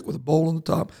candlestick with a bowl on the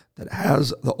top that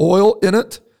has the oil in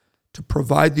it to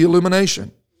provide the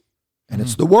illumination. And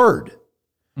it's the word.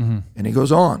 And he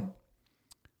goes on.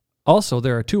 Also,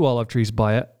 there are 2 olive trees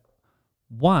by it,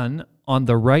 one on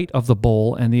the right of the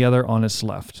bowl and the other on its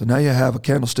left. So now you have a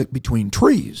candlestick between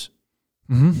trees.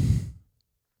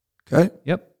 Okay?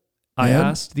 Yep. I And?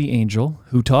 asked the angel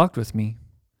who talked with me,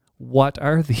 "What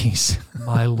are these,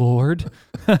 my Lord?"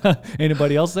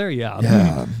 Anybody else there?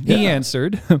 Yeah. He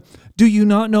answered, "Do you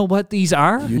not know what these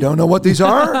are?" You don't know what these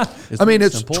are? I mean,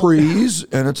 it's simple? trees,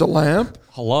 and it's a lamp,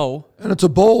 Hello. and it's a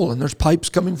bowl, and there's pipes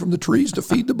coming from the trees to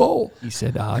feed the bowl. He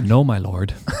said, "No, my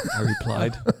Lord," I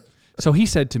replied. So he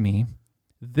said to me,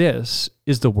 "This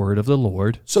is the word of the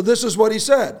Lord." So this is what he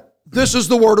said. This is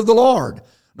the word of the Lord.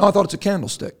 No, I thought it's a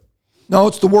candlestick. No,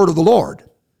 it's the word of the Lord.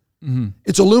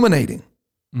 It's illuminating.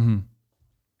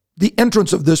 The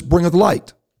entrance of this bringeth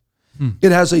light.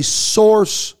 It has a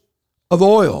source of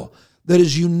oil that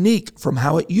is unique from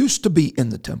how it used to be in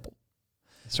the temple,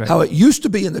 That's right. how it used to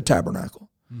be in the tabernacle.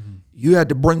 You had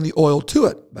to bring the oil to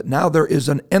it. But now there is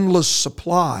an endless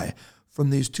supply from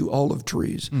these 2 olive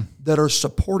trees that are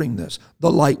supporting this.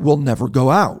 The light will never go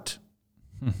out.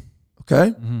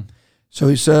 Okay? So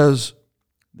he says,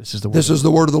 This is the word. this is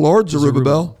the word of the Lord,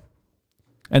 Zerubbabel.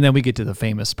 And then we get to the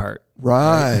famous part.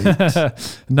 Right.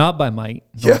 Not by might,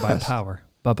 nor by Yes. power,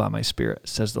 but by my spirit,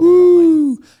 says the Lord Almighty.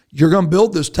 Woo. You're going to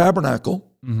build this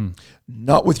tabernacle,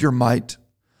 not with your might,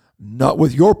 not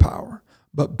with your power,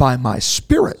 but by my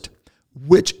spirit,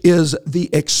 which is the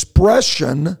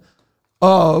expression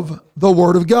of the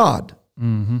word of God.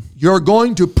 You're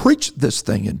going to preach this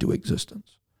thing into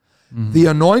existence. The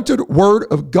anointed word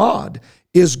of God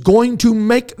is going to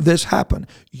make this happen.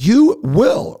 You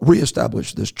will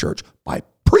reestablish this church by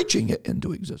preaching it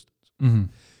into existence.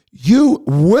 You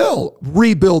will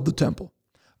rebuild the temple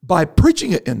by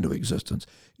preaching it into existence.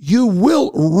 You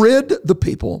will rid the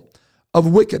people of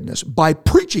wickedness by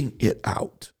preaching it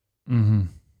out.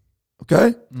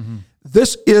 Okay?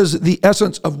 This is the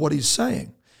essence of what he's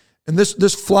saying. And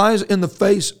this flies in the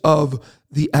face of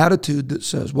the attitude that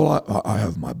says, well, I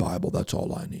have my Bible, that's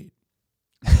all I need.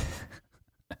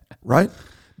 Right?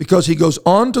 Because he goes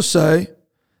on to say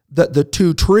that the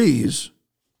 2 trees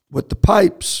with the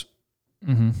pipes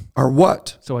are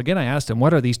what? So again, I asked him,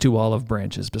 what are these 2 olive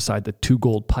branches beside the 2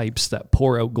 gold pipes that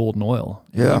pour out golden oil?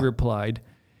 And Yeah. he replied,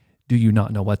 do you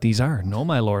not know what these are? No,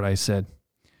 my Lord, I said.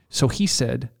 So he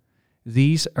said,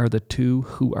 these are the 2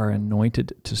 who are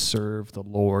anointed to serve the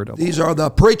Lord of These all. are the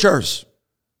preachers.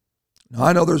 Now,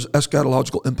 I know there's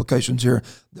eschatological implications here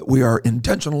that we are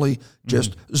intentionally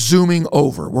just zooming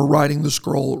over. We're writing the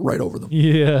scroll right over them.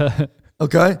 Yeah.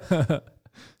 Okay?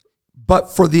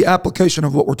 But for the application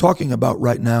of what we're talking about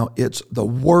right now, it's the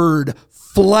word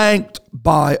flanked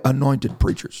by anointed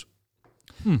preachers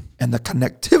and the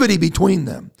connectivity between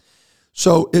them.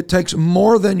 So it takes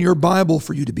more than your Bible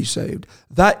for you to be saved.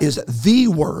 That is the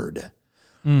word.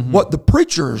 What the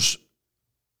preachers,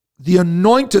 the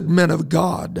anointed men of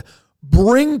God,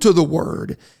 bring to the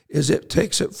word is it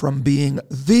takes it from being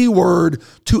the word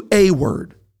to a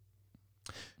word.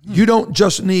 You don't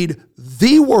just need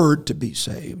the word to be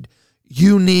saved.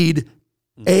 You need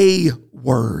a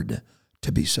word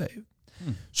to be saved.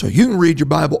 So you can read your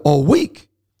Bible all week,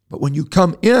 but when you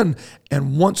come in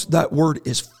and once that word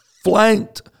is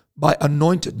flanked by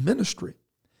anointed ministry,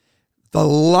 the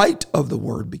light of the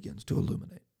word begins to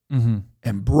illuminate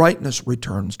and brightness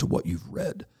returns to what you've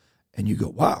read. And you go,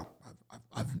 wow,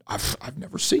 I've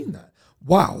never seen that.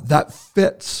 Wow, that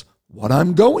fits what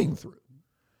I'm going through.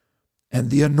 And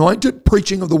the anointed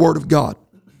preaching of the word of God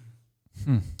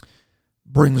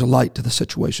brings a light to the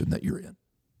situation that you're in.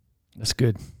 That's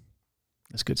good.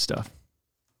 That's good stuff.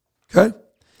 Okay?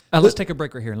 Let's take a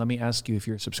break right here. Let me ask you if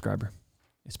you're a subscriber.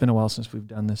 It's been a while since we've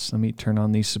done this. Let me turn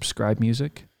on the subscribe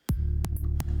music.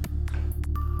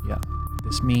 Yeah.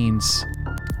 This means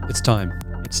It's time.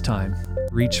 it's time.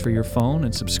 Reach for your phone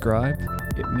and subscribe.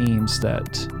 It means that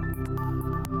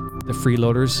the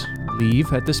freeloaders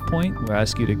leave at this point. We'll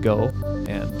ask you to go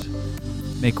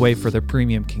and make way for the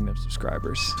Premium Kingdom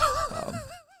subscribers.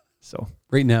 So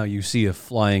Right now, you see a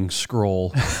flying scroll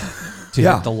to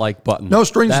Yeah. hit the like button. No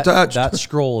strings That- attached. That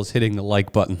scroll is hitting the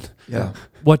like button. Yeah.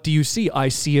 what do you see? I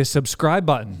see a subscribe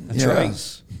button. That's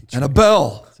Yes. And a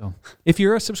bell. So if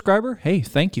you're a subscriber, hey,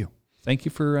 thank you. Thank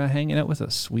you for hanging out with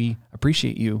us. We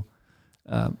appreciate you.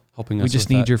 Helping us We just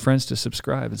with need that. your friends to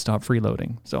subscribe and stop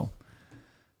freeloading. So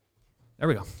there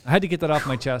we go. I had to get that off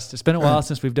my chest. It's been a while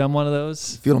since we've done one of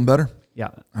those. Feeling better? Yeah,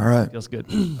 All right. feels good.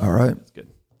 All right. It's good.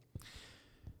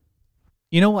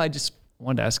 You know, I just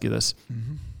wanted to ask you this.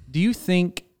 Do you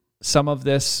think some of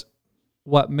this,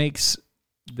 what makes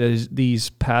these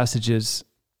passages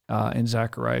in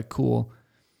Zechariah cool,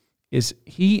 is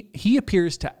he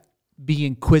appears to be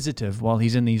inquisitive while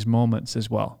he's in these moments as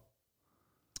well.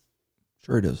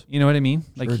 Sure it is. You know what I mean?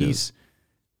 Like Sure it he's,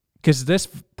 because this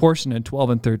portion in 12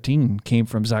 and 13 came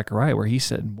from Zechariah where he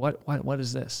said, what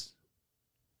is this?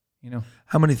 You know?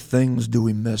 How many things do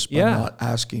we miss by Yeah. not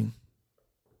asking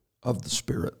of the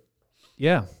Spirit?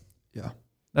 Yeah. Yeah.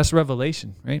 That's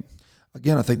revelation, right?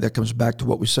 Again, I think that comes back to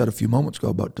what we said a few moments ago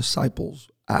about disciples.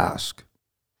 Ask.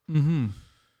 Mm-hmm.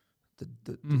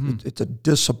 It's a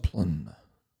discipline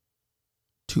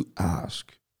to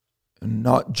ask and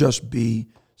not just be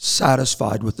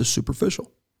satisfied with the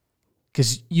superficial.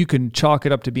 Because you can chalk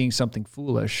it up to being something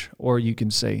foolish, or you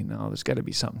can say, no, there's got to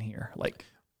be something here. Like,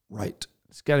 Right.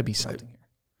 there's got to be something here.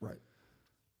 Right.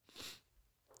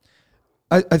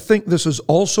 I think this is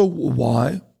also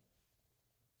why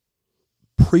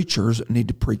preachers need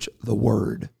to preach the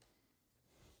word.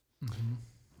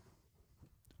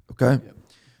 Okay?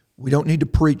 We don't need to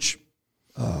preach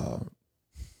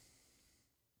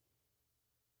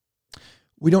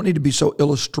We don't need to be so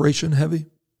illustration heavy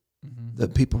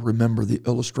that people remember the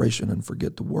illustration and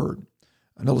forget the word.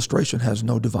 An illustration has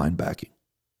no divine backing.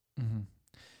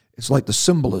 It's like the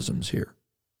symbolisms here.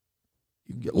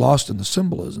 You can get lost in the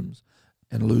symbolisms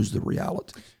and lose the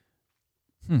reality.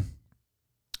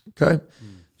 Okay?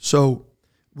 So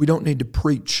we don't need to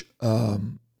preach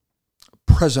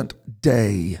present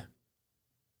day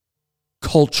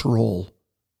cultural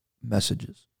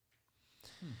messages.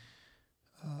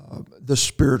 The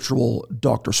spiritual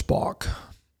Dr. Spock.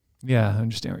 Yeah, I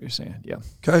understand what you're saying. Yeah.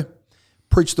 Okay?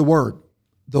 Preach the word.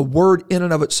 The word in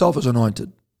and of itself is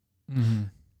anointed.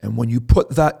 And when you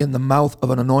put that in the mouth of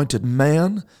an anointed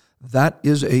man, that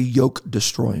is a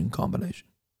yoke-destroying combination.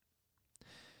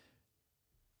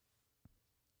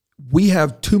 We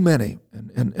have too many,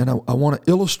 and I want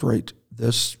to illustrate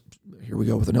this. Here we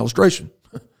go with an illustration.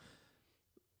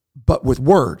 But with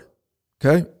word,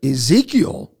 okay?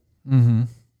 Ezekiel,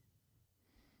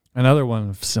 Another one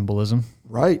of symbolism.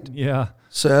 right, Yeah.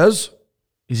 says,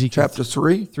 Ezekiel chapter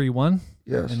 3, 3:1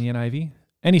 yes, in the NIV.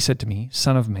 And he said to me,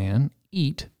 Son of man,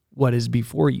 eat what is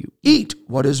before you. eat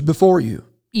what is before you.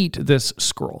 Eat this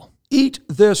scroll. Eat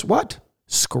this what?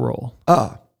 Scroll.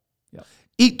 Yep.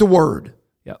 Eat the word.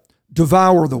 Yep.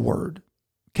 Devour the word.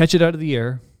 Catch it out of the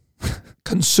air.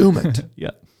 Consume it.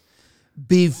 Yeah.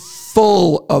 Be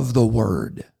full of the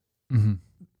word.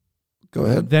 Go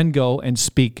ahead. Then go and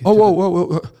speak. Oh, whoa, whoa,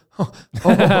 whoa.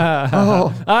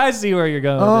 Oh, I see where you're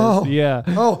going with this. Yeah.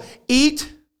 oh,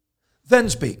 eat, then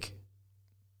speak.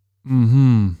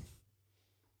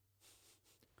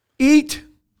 Eat,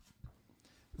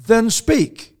 then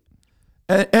speak.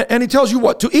 And he tells you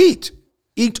what to eat.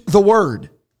 Eat the word.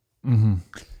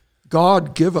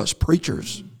 God, give us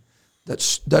preachers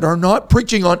that are not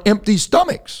preaching on empty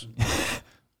stomachs.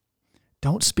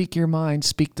 Don't speak your mind,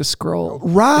 speak the scroll.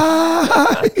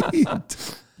 Right.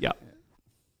 Yeah.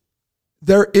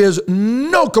 There is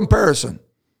no comparison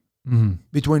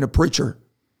between a preacher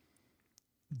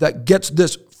that gets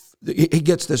this, he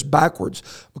gets this backwards.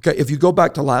 Okay, if you go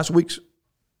back to last week's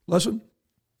lesson,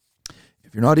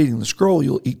 if you're not eating the scroll,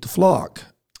 you'll eat the flock.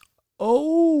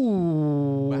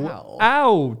 Oh. Wow.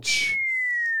 Ouch.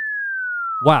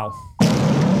 Wow.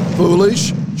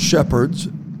 Foolish shepherds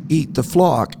eat the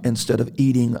flock instead of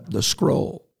eating the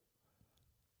scroll.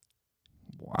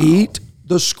 Wow. Eat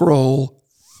the scroll,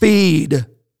 feed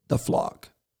the flock.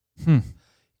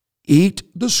 Eat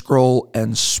the scroll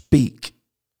and speak.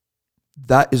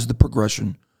 That is the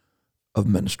progression of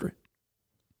ministry.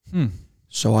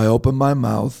 So I opened my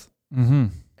mouth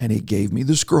and he gave me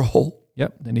the scroll.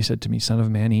 Yep. Then he said to me, Son of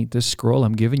man, eat this scroll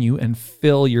I'm giving you and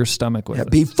fill your stomach with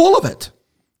it. Be full of it.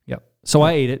 Yep. So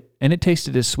I ate it, and it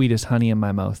tasted as sweet as honey in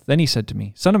my mouth. Then he said to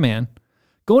me, Son of man,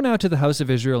 go now to the house of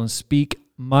Israel and speak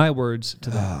my words to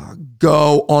them.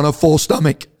 Go on a full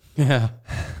stomach. Yeah.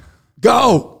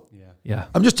 Go. Yeah.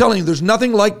 I'm just telling you, there's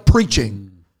nothing like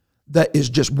preaching that is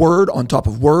just word on top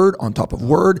of word on top of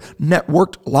word,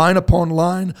 networked line upon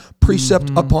line,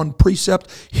 precept upon precept,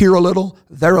 here a little,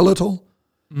 there a little,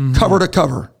 cover to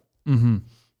cover,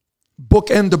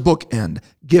 bookend to bookend.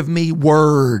 Give me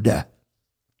word.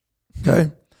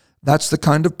 Okay? That's the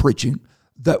kind of preaching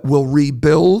that will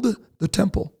rebuild the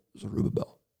temple,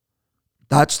 Zerubbabel.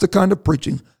 That's the kind of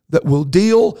preaching that will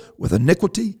deal with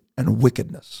iniquity and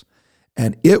wickedness.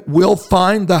 And it will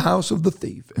find the house of the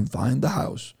thief and find the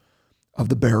house of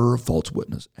the bearer of false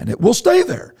witness. And it will stay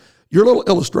there. Your little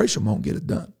illustration won't get it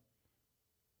done.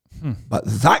 But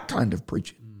that kind of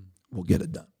preaching will get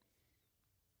it done.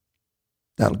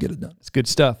 That'll get it done. It's good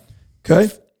stuff.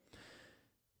 Okay?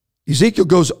 Ezekiel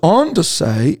goes on to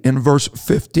say in verse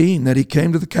 15 that he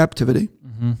came to the captivity.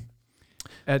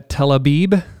 At Tel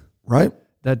Abib, Right?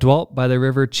 that dwelt by the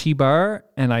river Chebar,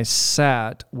 and I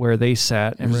sat where they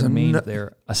sat and There's remained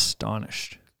there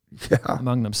astonished. Yeah.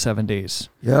 Among them 7 days.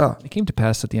 Yeah. It came to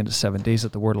pass at the end of 7 days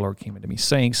that the word of the Lord came unto me,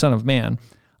 saying, Son of man,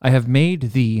 I have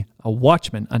made thee a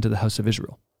watchman unto the house of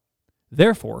Israel.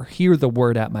 Therefore, hear the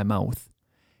word at my mouth,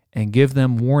 and give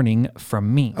them warning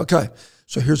from me. Okay.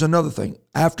 So here's another thing.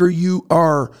 After you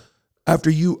are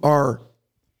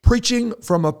preaching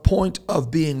from a point of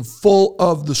being full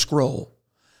of the scroll,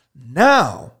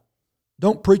 now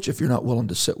don't preach if you're not willing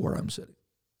to sit where I'm sitting.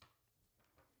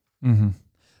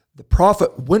 The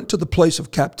prophet went to the place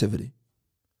of captivity,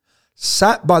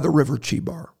 sat by the river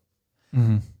Chebar,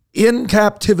 in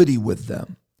captivity with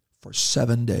them for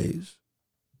 7 days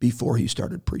before he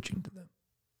started preaching to them.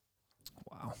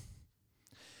 Wow.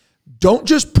 Don't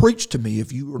just preach to me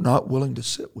if you are not willing to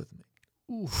sit with me.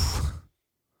 Oof.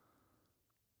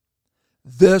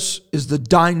 This is the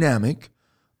dynamic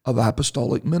of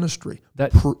apostolic ministry.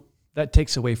 That That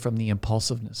takes away from the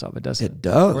impulsiveness of it, doesn't it? It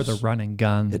does. Or the run and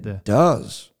gun, the It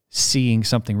does. seeing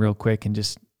something real quick and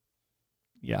just,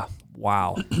 yeah,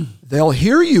 wow. They'll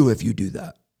hear you if you do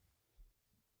that.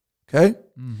 Okay?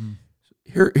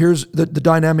 Here's the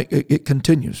dynamic. It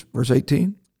continues. Verse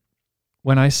 18.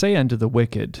 When I say unto the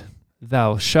wicked,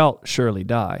 thou shalt surely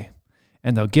die,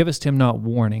 and thou givest him not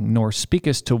warning, nor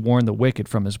speakest to warn the wicked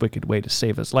from his wicked way to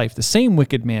save his life, the same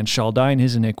wicked man shall die in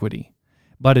his iniquity,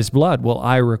 but his blood will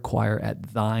I require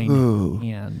at thine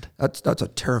hand. That's a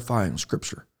terrifying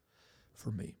scripture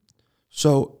for me.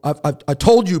 So I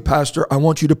told you, Pastor, I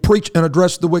want you to preach and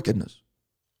address the wickedness,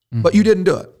 but you didn't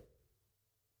do it.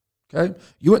 Okay?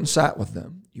 You went and sat with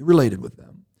them. You related with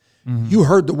them. You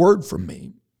heard the word from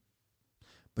me,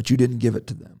 but you didn't give it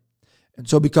to them. And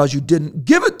so because you didn't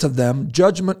give it to them,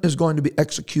 judgment is going to be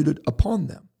executed upon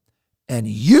them. And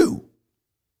you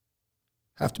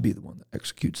have to be the one that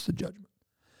executes the judgment.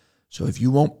 So if you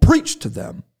won't preach to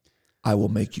them, I will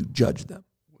make you judge them.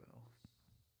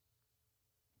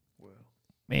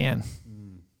 Man.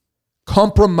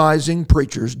 Compromising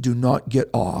preachers do not get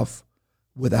off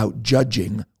without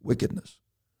judging wickedness.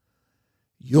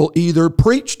 You'll either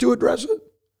preach to address it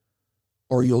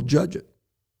or you'll judge it.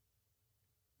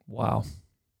 Wow.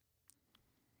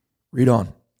 Read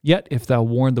on. Yet if thou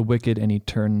warn the wicked, and he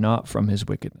turn not from his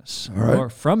wickedness, All right. nor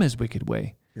from his wicked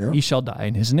way, Yeah. he shall die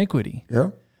in his iniquity. Yeah.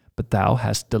 But thou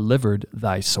hast delivered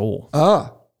thy soul.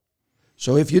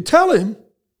 So if you tell him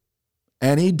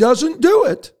and he doesn't do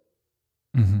it,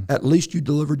 at least you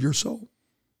delivered your soul.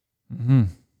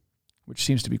 Which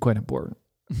seems to be quite important.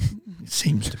 It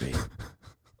seems to be.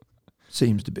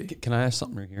 Seems to be. Can I ask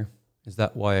something right here? Is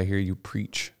that why I hear you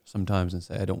preach sometimes and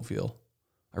say, I don't feel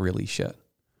I release shit?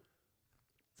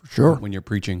 For sure. When you're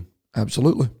preaching,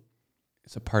 Absolutely.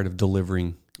 it's a part of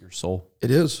delivering your soul.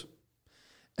 It is.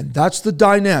 And that's the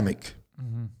dynamic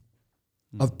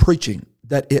of preaching,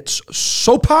 that it's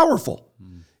so powerful,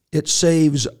 it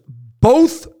saves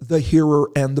both the hearer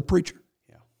and the preacher.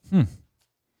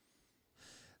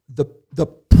 The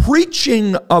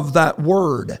preaching of that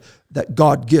word that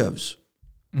God gives,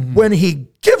 when he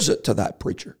gives it to that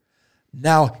preacher,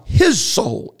 now his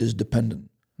soul is dependent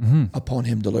upon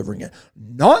him delivering it,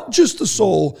 not just the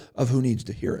soul of who needs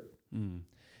to hear it. And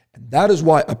that is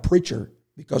why a preacher,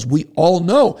 because we all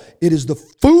know it is the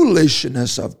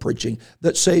foolishness of preaching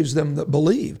that saves them that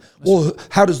believe. Well,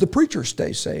 how does the preacher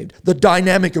stay saved? The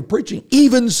dynamic of preaching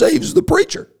even saves the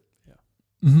preacher.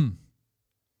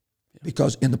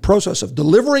 Because in the process of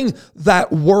delivering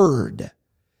that word,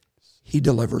 he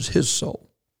delivers his soul.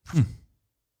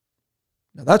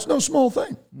 Now, that's no small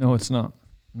thing. No, it's not.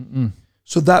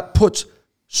 So that puts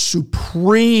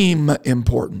supreme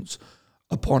importance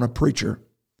upon a preacher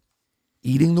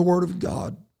eating the word of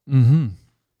God,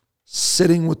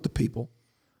 sitting with the people,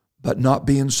 but not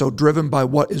being so driven by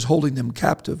what is holding them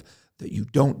captive that you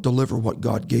don't deliver what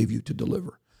God gave you to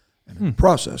deliver. And in the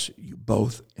process, you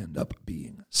both end up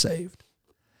being saved.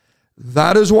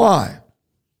 That is why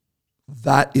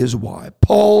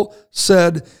Paul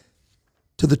said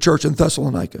to the church in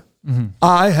Thessalonica,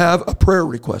 I have a prayer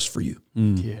request for you.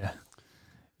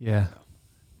 Yeah.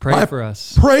 Pray for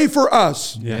us. Pray for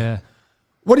us. Yeah.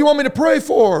 What do you want me to pray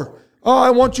for? Oh,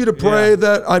 I want you to pray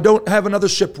that I don't have another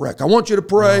shipwreck. I want you to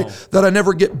pray that I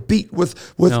never get beat with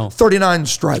 39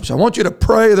 stripes. I want you to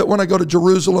pray that when I go to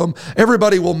Jerusalem,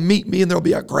 everybody will meet me and there'll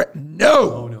be a great...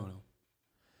 No.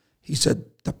 He said,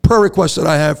 the prayer request that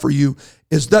I have for you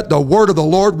is that the word of the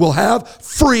Lord will have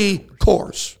free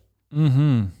course.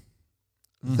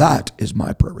 That is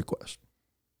my prayer request.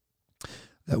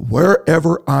 That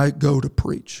wherever I go to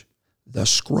preach, the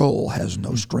scroll has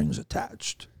no strings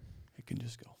attached. It can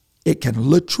just go. It can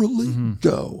literally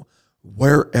go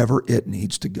wherever it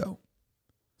needs to go.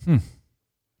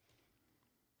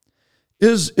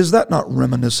 Is that not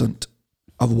reminiscent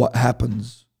of what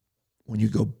happens when you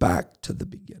go back to the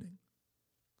beginning?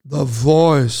 The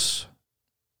voice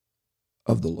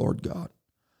of the Lord God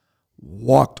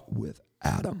walked with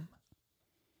Adam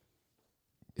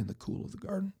in the cool of the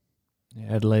garden. It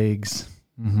had legs.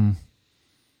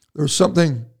 There's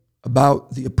something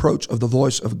about the approach of the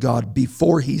voice of God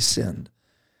before he sinned,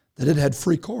 that it had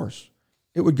free course.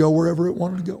 It would go wherever it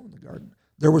wanted to go in the garden.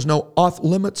 There was no off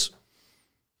limits,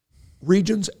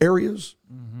 regions, areas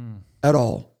at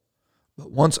all.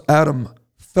 But once Adam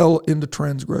fell into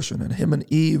transgression and him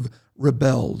and Eve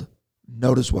rebelled,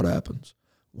 notice what happens.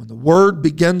 When the word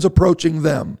begins approaching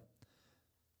them,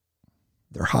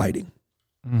 they're hiding.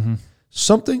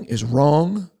 Something is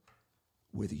wrong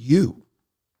with you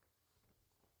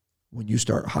when you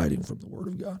start hiding from the word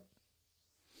of God.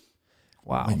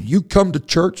 Wow. When you come to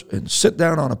church and sit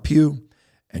down on a pew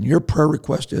and your prayer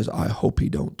request is, I hope he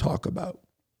don't talk about.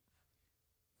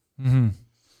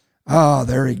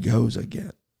 There he goes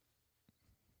again.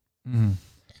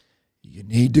 You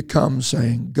need to come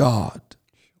saying, God,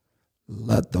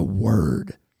 let the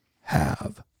word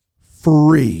have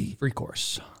free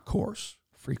course. course.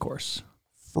 Free course.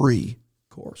 Free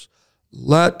course.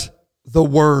 Let the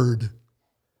word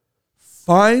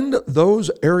find those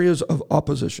areas of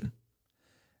opposition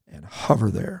and hover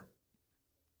there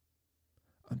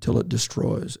until it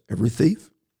destroys every thief,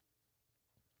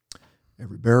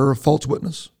 every bearer of false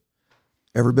witness,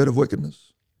 every bit of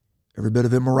wickedness, every bit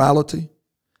of immorality,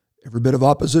 every bit of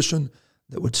opposition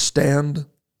that would stand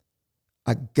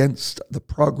against the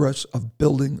progress of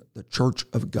building the church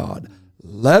of God.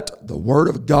 Let the word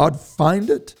of God find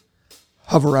it,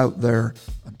 hover out there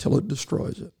until it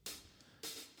destroys it.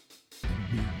 And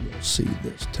we will see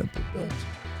this temple built.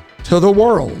 To the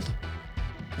world,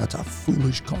 that's a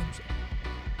foolish concept.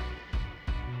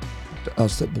 To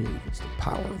us that believe it's the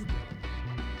power of God.